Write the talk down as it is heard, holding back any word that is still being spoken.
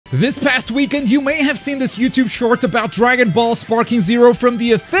This past weekend, you may have seen this YouTube short about Dragon Ball Sparking Zero from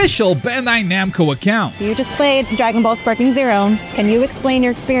the official Bandai Namco account. You just played Dragon Ball Sparking Zero. Can you explain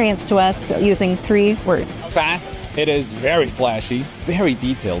your experience to us using 3 words? Fast. It is very flashy, very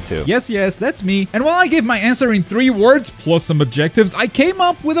detailed too. Yes, that's me. And while I gave my answer in 3 words, plus some adjectives, I came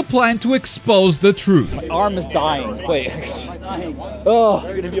up with a plan to expose the truth. My arm is dying. Wait. Oh,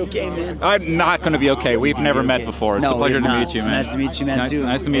 you're gonna be okay, man. I'm not gonna be okay. We've never met before. It's a pleasure to meet you, man. Nice to meet you, man, too.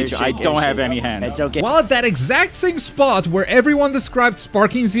 Nice to meet you. I don't have any hands. It's okay. While at that exact same spot where everyone described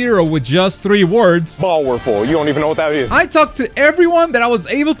Sparking Zero with just 3 words, powerful. You don't even know what that is. I talked to everyone that I was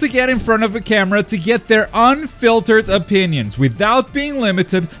able to get in front of a camera to get their unfiltered opinions without being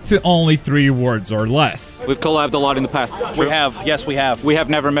limited to only 3 words or less. We've collabed a lot in the past. We have. Yes, we have. We have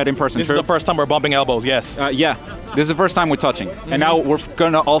never met in person. This is the first time we're bumping elbows. Yes. Yeah. This is the first time we're touching, and now we're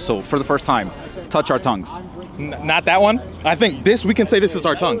gonna also, for the first time, touch our tongues. Not that one. I think this, we can say this is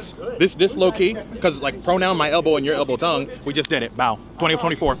our tongues. This low key, because like pronoun my elbow and your elbow tongue, we just did it. Bow.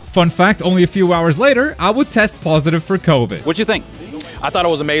 2024. Fun fact, only a few hours later, I would test positive for COVID. What'd you think? I thought it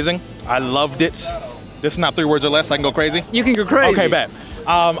was amazing. I loved it. This is not 3 words or less. I can go crazy. You can go crazy. Okay, bet.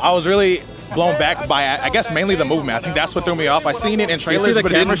 I was really blown back by, I guess, mainly the movement. I think that's what threw me off. I seen it in trailers,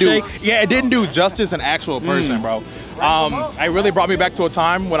 but it didn't do justice in actual person, bro. It really brought me back to a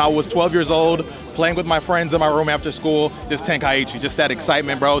time when I was 12 years old, playing with my friends in my room after school, just Tenkaichi, just that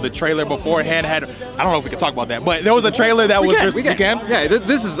excitement, bro. The trailer beforehand had, I don't know if we can talk about that, but there was a trailer that we can? Yeah,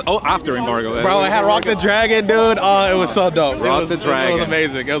 this is after embargo. Bro, it had Rock the Dragon, dude. Oh, it was so dope. Rock the Dragon. It was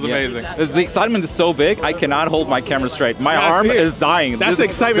amazing. It was amazing. The excitement is so big, I cannot hold my camera straight. My arm is dying. That's the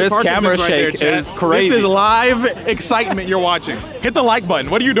excitement. This camera shake is crazy. This is live excitement you're watching. Hit the like button.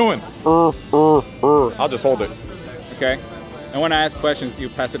 What are you doing? I'll just hold it. Okay. And when I ask questions, you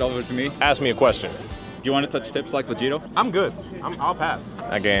pass it over to me? Ask me a question. Do you want to touch tips like Vegito? I'm good. I'll pass.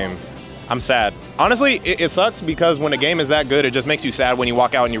 That game, I'm sad. Honestly, it sucks because when a game is that good, it just makes you sad when you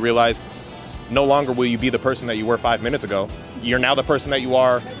walk out and you realize no longer will you be the person that you were 5 minutes ago. You're now the person that you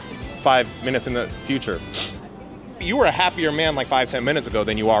are 5 minutes in the future. You were a happier man like 5-10 minutes ago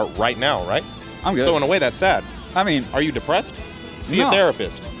than you are right now, right? I'm good. So in a way, that's sad. I mean, are you depressed? See a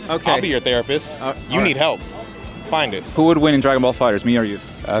therapist. Okay. I'll be your therapist. You need help. Find it. Who would win in Dragon Ball FighterZ, me or you?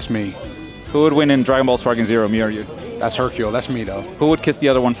 That's me. Who would win in Dragon Ball Sparking Zero, me or you? That's Hercule. That's me, though. Who would kiss the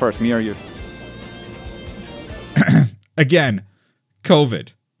other one first, me or you? Again,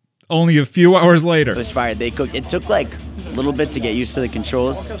 COVID. Only a few hours later. It was fire. They cooked. It took like a little bit to get used to the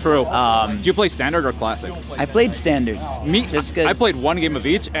controls. True. Did you play standard or classic? I played standard. Me, I played 1 game of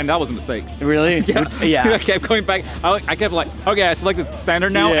each, and that was a mistake. Really? Yeah. I kept going back. I kept like, okay, I selected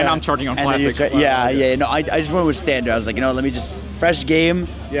standard now, and I'm charging on classic. No, I just went with standard. I was like, you know, let me just fresh game,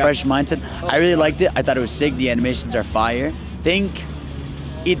 fresh mindset. I really liked it. I thought it was sick. The animations are fire. Think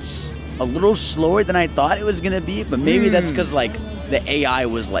it's a little slower than I thought it was gonna be, but maybe that's because like the AI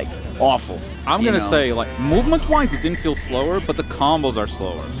was like awful. I'm gonna say, like, movement-wise, it didn't feel slower, but the combos are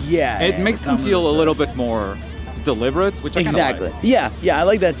slower. Yeah. It makes them feel a little bit more deliberate, which I exactly. Like. Yeah, I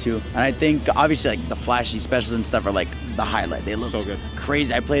like that too. And I think obviously like the flashy specials and stuff are like the highlight. They looked so good.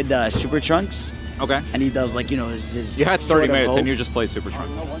 Crazy. I played Super Trunks. Okay. And he does like, you know, his you had 30 minutes and you just played Super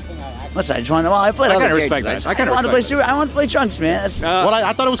Trunks. Listen, I just wanted. Well, I played other characters. I want to play Trunks, man.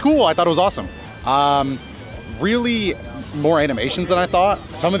 I thought it was cool. I thought it was awesome. Really. More animations than I thought.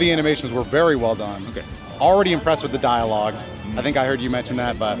 Some of the animations were very well done. Okay. Already impressed with the dialogue. I think I heard you mention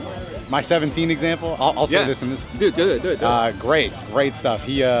that, but my 17 example, I'll say this in this. Do it. Great stuff.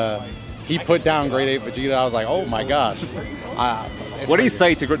 He put down Grade 8 Vegeta. I was like, oh my gosh. What do you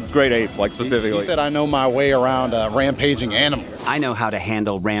say to Grade 8, like specifically? He said, I know my way around rampaging animals. I know how to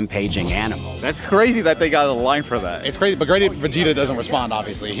handle rampaging animals. That's crazy that they got a line for that. It's crazy, but Grade 8 Vegeta doesn't respond,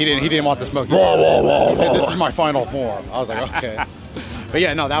 obviously. He didn't want the smoke. He said, this is my final form. I was like, okay. But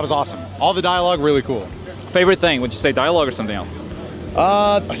yeah, no, that was awesome. All the dialogue, really cool. Favorite thing, would you say dialogue or something else?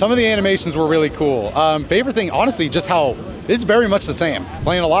 Some of the animations were really cool. Favorite thing, honestly, just how it's very much the same.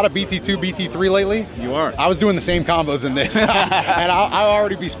 Playing a lot of BT2, BT3 lately. You are. I was doing the same combos in this. And I'll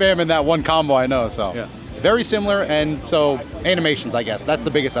already be spamming that one combo I know, so. Yeah. Very similar, and so animations, I guess. That's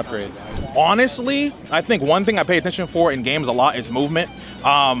the biggest upgrade. Honestly, I think one thing I pay attention for in games a lot is movement.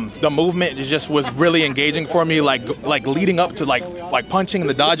 The movement just was really engaging for me, like leading up to like punching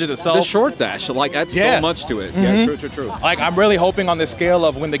the dodges itself. The short dash, like adds so much to it. Yeah, true. Like I'm really hoping on the scale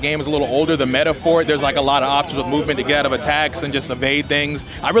of when the game is a little older, the meta for it, there's like a lot of options with movement to get out of attacks and just evade things.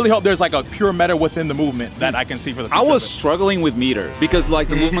 I really hope there's like a pure meta within the movement that I can see for the future. I was struggling with meter because like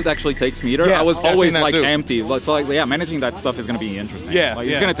the movement actually takes meter. Yeah, I was always like empty. So like managing that stuff is going to be interesting. Yeah,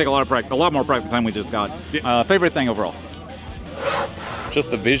 it's going to take a lot more practice than we just got. Favorite thing overall?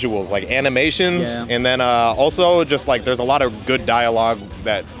 just the visuals, like animations, and then also just like there's a lot of good dialogue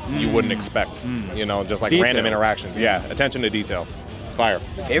that you wouldn't expect. You know, just like random interactions. Yeah, attention to detail. It's fire.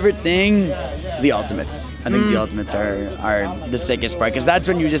 Favorite thing, the ultimates. I think the ultimates are the sickest part, because that's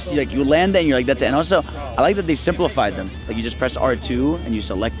when you just like you land there and you're like, that's it. And also, I like that they simplified them. Like you just press R2 and you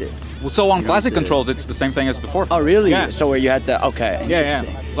select it. Well, so on classic controls, it's the same thing as before. Oh, really? Yeah. So where you had to, okay,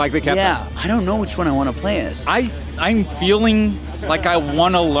 interesting. Yeah. Like they kept that. I don't know which one I want to play as. I'm feeling like I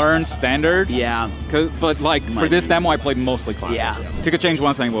want to learn standard. Yeah. But like for this demo, I played mostly classic. Yeah. If you could change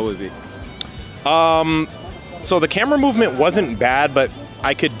one thing, what would it be? So the camera movement wasn't bad, but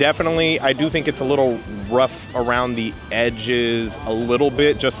I do think it's a little rough around the edges a little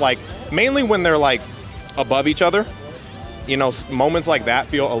bit, just like mainly when they're like above each other. You know, moments like that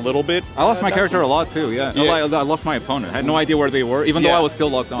feel a little bit. I lost my character a lot too, yeah. I lost my opponent. I had no idea where they were, even though I was still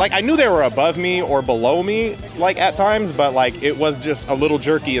locked on. Like, I knew they were above me or below me, like, at times, but, like, it was just a little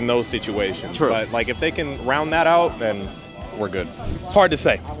jerky in those situations. True. But, like, if they can round that out, then we're good. It's hard to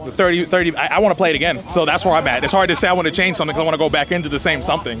say. The 30, I want to play it again, so that's where I'm at. It's hard to say I want to change something because I want to go back into the same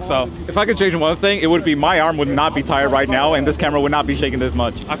something, so. If I could change one thing, it would be my arm would not be tired right now, and this camera would not be shaking this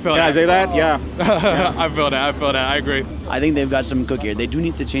much. I feel Can I say that? Yeah. I feel that, I agree. I think they've got some cook here. They do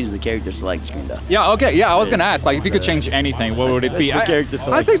need to change the character select screen, though. Yeah, okay, yeah, I was gonna ask, like, if you could change anything, what would it be? The character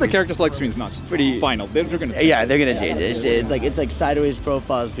select I think the screen. character select screen is not pretty final. They're gonna change Yeah, they're gonna change it. It's like sideways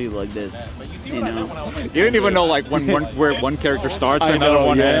profiles, people like this. You know. You didn't even know like where one character starts and another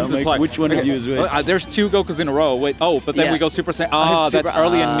one ends. It's like which one of you is which? There's two Gokus in a row. Wait, but then we go Super Saiyan. That's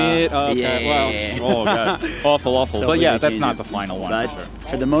early and mid. Okay, well, oh god, awful. So but yeah, that's change not it. the final one. But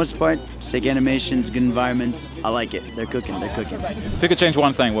for the most part, sick animations, good environments. I like it. They're cooking. If you could change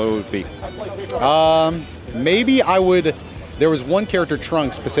one thing, what would it be? Maybe I would. There was one character,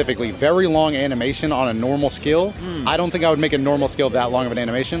 Trunks specifically, very long animation on a normal skill. I don't think I would make a normal skill that long of an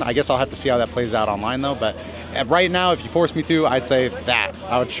animation. I guess I'll have to see how that plays out online though, but right now, if you force me to, I'd say that.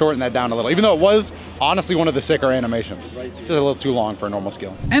 I would shorten that down a little, even though it was honestly one of the sicker animations. Just a little too long for a normal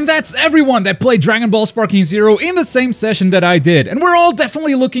skill. And that's everyone that played Dragon Ball Sparking Zero in the same session that I did, and we're all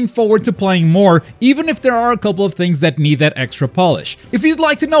definitely looking forward to playing more, even if there are a couple of things that need that extra polish. If you'd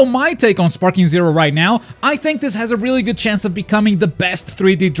like to know my take on Sparking Zero right now, I think this has a really good chance of becoming the best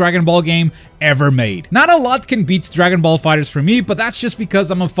 3D Dragon Ball game ever made. Not a lot can beat Dragon Ball FighterZ for me, but that's just because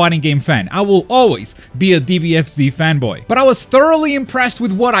I'm a fighting game fan. I will always be a DBFZ fanboy. But I was thoroughly impressed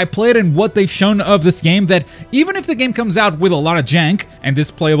with what I played and what they've shown of this game, that even if the game comes out with a lot of jank, and this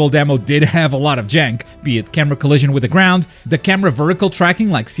playable demo did have a lot of jank, be it camera collision with the ground, the camera vertical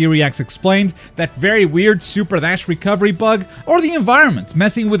tracking like SeeReax explained, that very weird super dash recovery bug, or the environment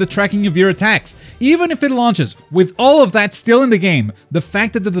messing with the tracking of your attacks. Even if it launches with all of that still in the game, the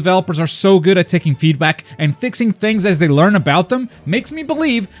fact that the developers are so good at taking feedback and fixing things as they learn about them makes me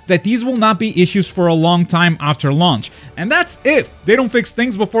believe that these will not be issues for a long time after launch. And that's if they don't fix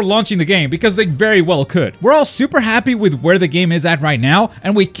things before launching the game, because they very well could. We're all super happy with where the game is at right now,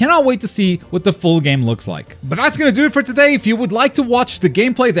 and we cannot wait to see what the full game looks like. But that's gonna do it for today. If you would like to watch the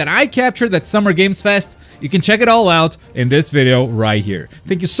gameplay that I captured at Summer Games Fest, you can check it all out in this video right here.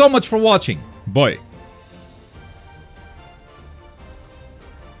 Thank you so much for watching. Bye.